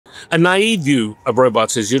A naive view of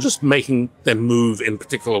robots is you're just making them move in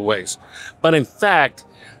particular ways. But in fact,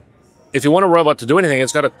 if you want a robot to do anything,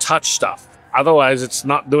 it's got to touch stuff. Otherwise, it's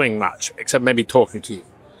not doing much, except maybe talking to you.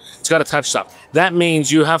 It's got to touch stuff. That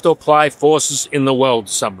means you have to apply forces in the world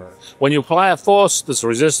somewhere. When you apply a force, there's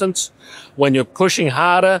resistance. When you're pushing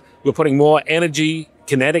harder, you're putting more energy,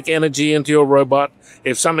 kinetic energy into your robot.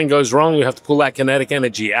 If something goes wrong, you have to pull that kinetic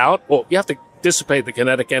energy out, or you have to dissipate the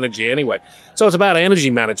kinetic energy anyway. So it's about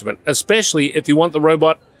energy management, especially if you want the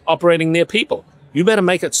robot operating near people. You better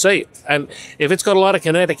make it safe. And if it's got a lot of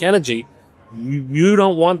kinetic energy, you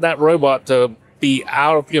don't want that robot to be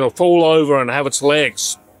out, fall over and have its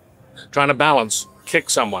legs trying to balance, kick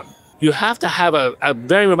someone. You have to have a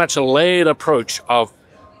very much a layered approach of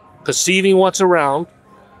perceiving what's around.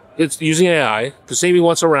 It's using AI, perceiving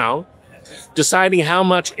what's around, deciding how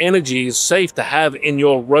much energy is safe to have in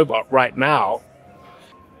your robot right now,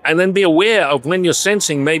 and then be aware of when your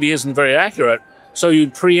sensing maybe isn't very accurate, so you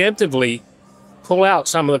preemptively pull out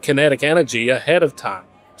some of the kinetic energy ahead of time.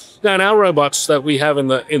 Now, in our robots that we have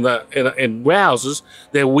in warehouses,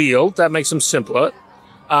 they're wheeled. That makes them simpler.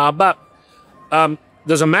 But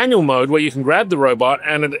there's a manual mode where you can grab the robot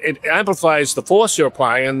and it amplifies the force you're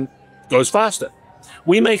applying and goes faster.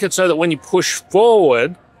 We make it so that when you push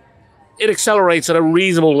forward, it accelerates at a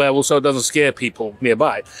reasonable level so it doesn't scare people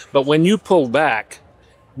nearby. But when you pull back,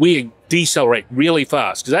 we decelerate really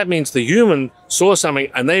fast, because that means the human saw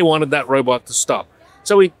something and they wanted that robot to stop.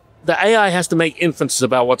 So the AI has to make inferences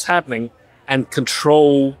about what's happening and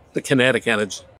control the kinetic energy.